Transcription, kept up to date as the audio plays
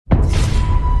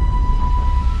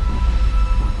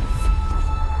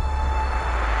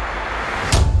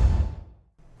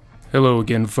Hello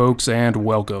again folks, and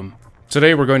welcome.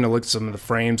 Today we're going to look at some of the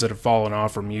frames that have fallen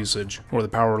off from usage, or the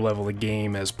power level of the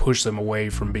game has pushed them away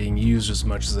from being used as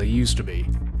much as they used to be.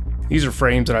 These are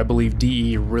frames that I believe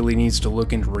DE really needs to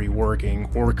look into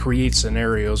reworking, or create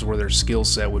scenarios where their skill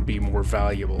set would be more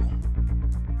valuable.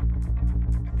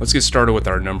 Let's get started with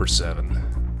our number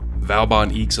 7.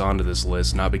 Valbon ekes onto this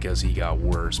list not because he got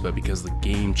worse, but because the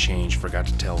game change forgot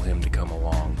to tell him to come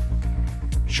along.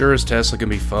 Sure as Tesla can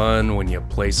be fun when you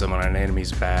place him on an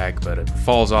enemy's back, but it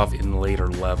falls off in later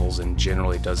levels and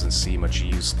generally doesn't see much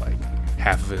use, like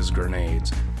half of his grenades.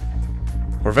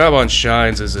 Where Valbon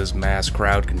shines is his mass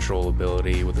crowd control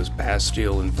ability with his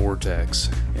Bastille and Vortex.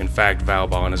 In fact,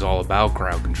 Valbon is all about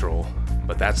crowd control,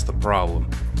 but that's the problem.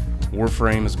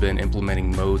 Warframe has been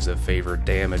implementing modes that favor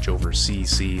damage over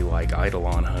CC like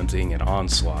Eidolon hunting and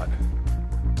Onslaught.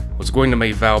 What's going to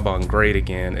make Valbon great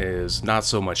again is not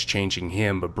so much changing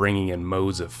him, but bringing in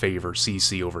modes that favor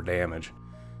CC over damage.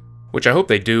 Which I hope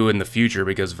they do in the future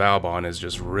because Valbon is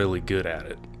just really good at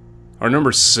it. Our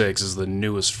number 6 is the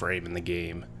newest frame in the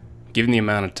game. Given the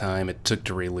amount of time it took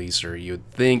to release her, you'd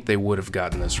think they would have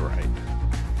gotten this right.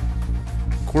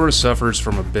 Cora suffers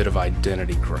from a bit of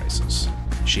identity crisis.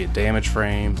 Is she a damage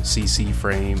frame, a CC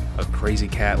frame, a crazy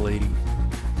cat lady?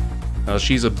 Now,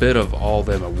 she's a bit of all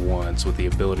them at once, with the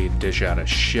ability to dish out a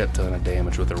shit ton of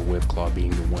damage with her Whip Claw being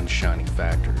the one shining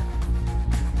factor.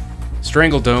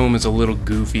 Strangle Dome is a little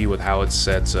goofy with how it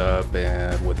sets up,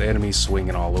 and with enemies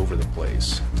swinging all over the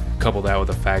place. Couple that with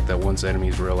the fact that once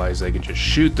enemies realize they can just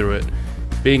shoot through it,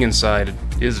 being inside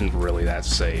isn't really that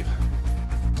safe.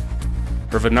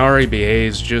 Her Venari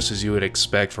behaves just as you would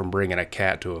expect from bringing a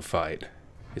cat to a fight.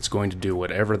 It's going to do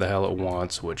whatever the hell it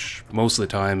wants, which most of the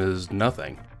time is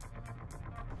nothing.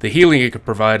 The healing it could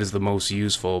provide is the most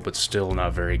useful, but still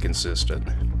not very consistent.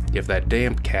 If that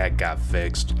damned cat got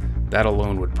fixed, that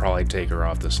alone would probably take her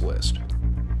off this list.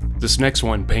 This next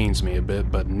one pains me a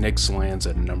bit, but Nyx lands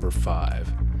at number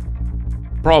 5.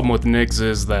 Problem with Nyx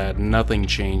is that nothing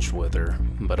changed with her,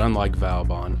 but unlike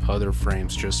Valbon, other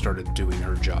frames just started doing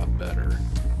her job better.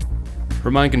 Her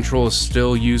mind control is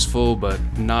still useful, but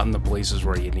not in the places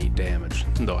where you need damage,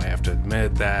 though I have to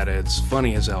admit that it's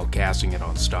funny as hell casting it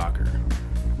on Stalker.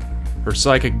 Her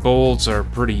psychic bolts are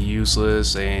pretty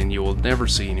useless, and you will never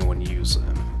see anyone use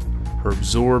them. Her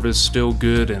absorb is still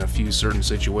good in a few certain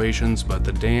situations, but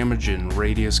the damage and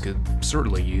radius could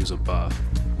certainly use a buff.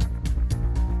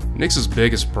 Nyx's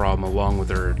biggest problem, along with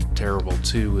her terrible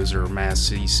 2, is her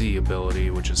mass CC ability,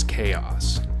 which is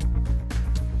Chaos.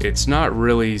 It's not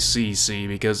really CC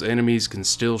because enemies can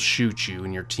still shoot you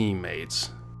and your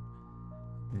teammates.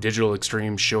 Digital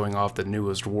Extreme showing off the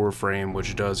newest Warframe,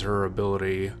 which does her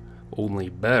ability only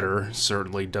better,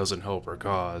 certainly doesn't help her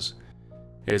cause.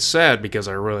 It's sad because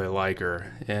I really like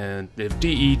her, and if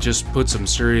DE just put some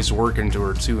serious work into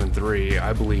her 2 and 3,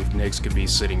 I believe Nyx could be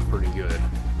sitting pretty good.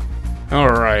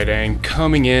 Alright, and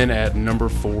coming in at number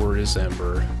 4 is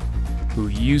Ember, who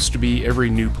used to be every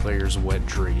new player's wet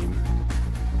dream.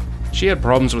 She had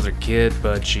problems with her kit,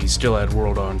 but she still had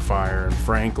World on Fire, and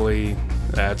frankly,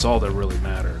 that's all that really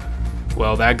mattered.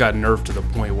 Well, that got nerfed to the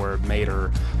point where it made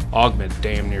her augment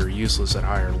damn near useless at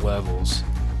higher levels.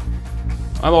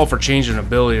 I'm all for changing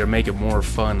ability to make it more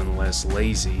fun and less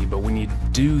lazy, but when you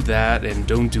do that and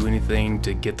don't do anything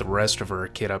to get the rest of her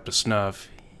kit up to snuff,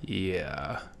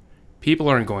 yeah, people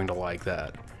aren't going to like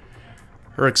that.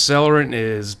 Her accelerant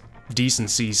is decent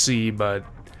CC, but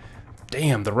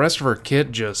damn, the rest of her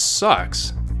kit just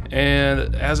sucks.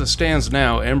 And as it stands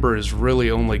now, Ember is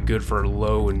really only good for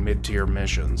low and mid-tier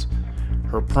missions.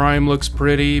 Her prime looks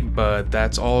pretty, but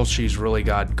that's all she's really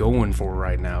got going for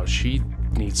right now. She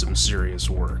needs some serious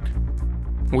work.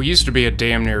 What used to be a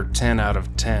damn near 10 out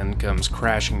of 10 comes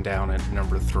crashing down at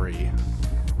number 3.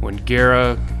 When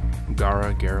Gara,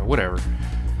 whatever.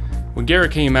 When Gara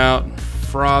came out,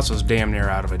 Frost was damn near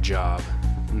out of a job.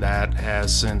 That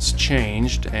has since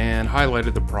changed and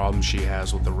highlighted the problem she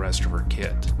has with the rest of her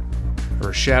kit.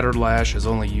 Her Shattered Lash is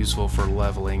only useful for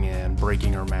leveling and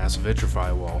breaking her mass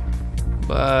Vitrify wall.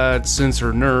 But since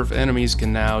her nerf, enemies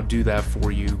can now do that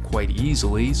for you quite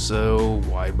easily, so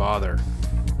why bother?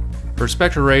 Her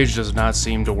Spectre Rage does not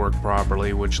seem to work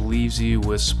properly, which leaves you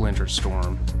with Splinter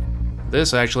Storm.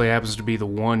 This actually happens to be the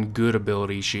one good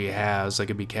ability she has that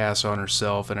can be cast on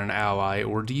herself and an ally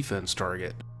or defense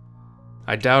target.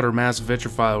 I doubt her mass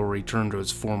Vitrify will return to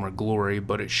its former glory,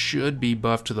 but it should be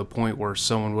buffed to the point where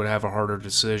someone would have a harder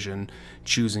decision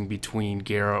choosing between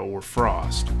Gara or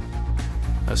Frost.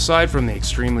 Aside from the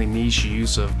extremely niche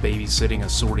use of babysitting a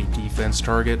sortie defense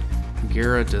target,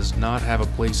 Gara does not have a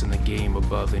place in the game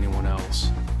above anyone else.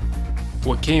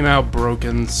 What came out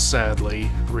broken, sadly,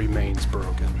 remains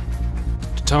broken.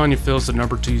 Titania fills the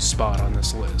number 2 spot on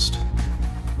this list.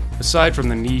 Aside from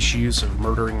the niche use of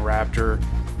murdering Raptor,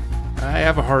 I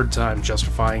have a hard time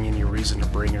justifying any reason to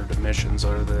bring her to missions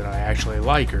other than I actually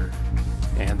like her,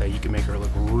 and that you can make her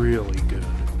look really good.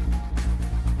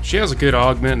 She has a good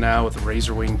augment now with the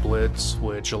Razorwing Blitz,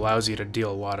 which allows you to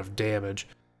deal a lot of damage,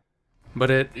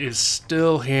 but it is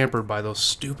still hampered by those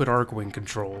stupid Arcwing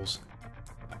controls.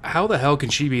 How the hell can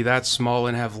she be that small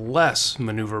and have less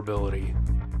maneuverability?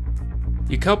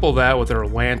 You couple that with her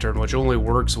lantern, which only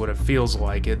works when it feels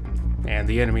like it, and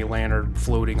the enemy lantern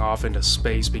floating off into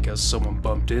space because someone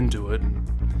bumped into it.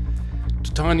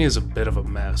 Titania is a bit of a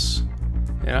mess,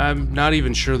 and I'm not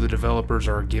even sure the developers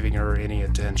are giving her any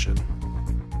attention.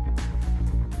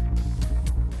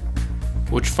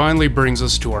 Which finally brings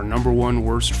us to our number 1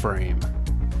 worst frame,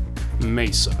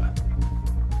 Mesa.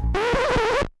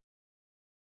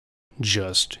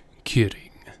 Just kidding.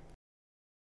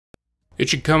 It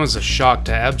should come as a shock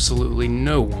to absolutely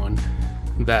no one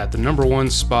that the number 1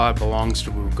 spot belongs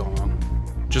to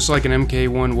Wukong. Just like an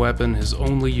MK1 weapon, his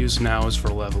only use now is for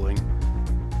leveling.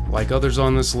 Like others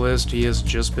on this list, he has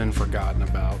just been forgotten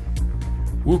about.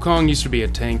 Wukong used to be a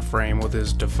tank frame with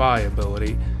his Defy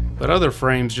ability, but other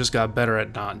frames just got better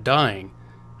at not dying.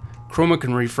 Chroma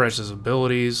can refresh his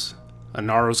abilities,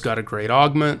 Inaro's got a great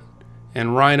augment,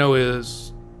 and Rhino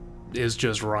is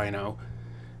just Rhino.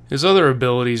 His other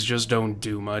abilities just don't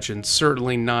do much, and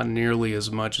certainly not nearly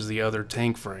as much as the other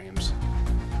tank frames.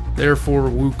 Therefore,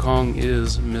 Wukong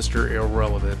is Mr.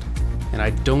 Irrelevant, and I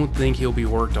don't think he'll be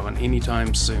worked on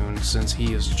anytime soon since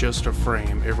he is just a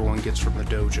frame everyone gets from the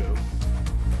dojo.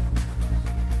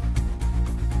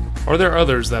 Are there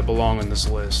others that belong on this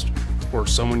list, or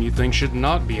someone you think should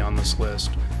not be on this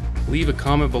list? Leave a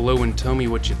comment below and tell me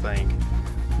what you think.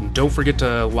 And don't forget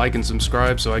to like and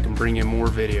subscribe so I can bring you more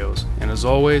videos. And as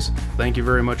always, thank you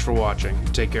very much for watching.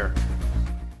 Take care.